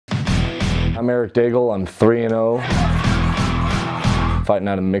I'm ERIC DAIGLE, I'm 3-0. Fighting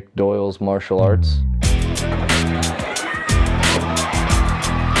out of Mick Doyle's martial arts.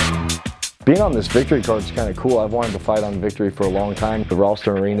 Being on this Victory card is kind of cool. I've wanted to fight on Victory for a long time. The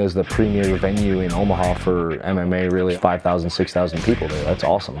Ralston Arena is the premier venue in Omaha for MMA, really. 5,000, 6,000 people there. That's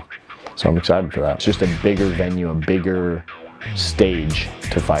awesome. So I'm excited for that. It's just a bigger venue, a bigger stage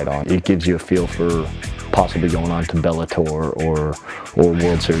to fight on. It gives you a feel for possibly going on to Bellator or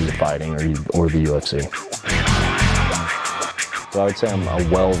World Series of Fighting or the UFC. So I would say I'm a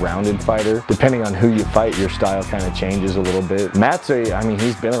well-rounded fighter. Depending on who you fight, your style kind of changes a little bit. Matt's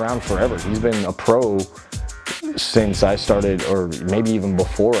he's been around forever. He's been a pro since I started, or maybe even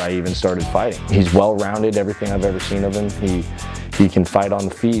before I even started fighting. He's well-rounded, everything I've ever seen of him. He can fight on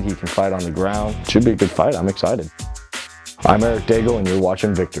the feet, he can fight on the ground. Should be a good fight, I'm excited. I'm ERIC DAIGLE and you're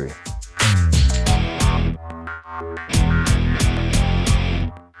watching Victory.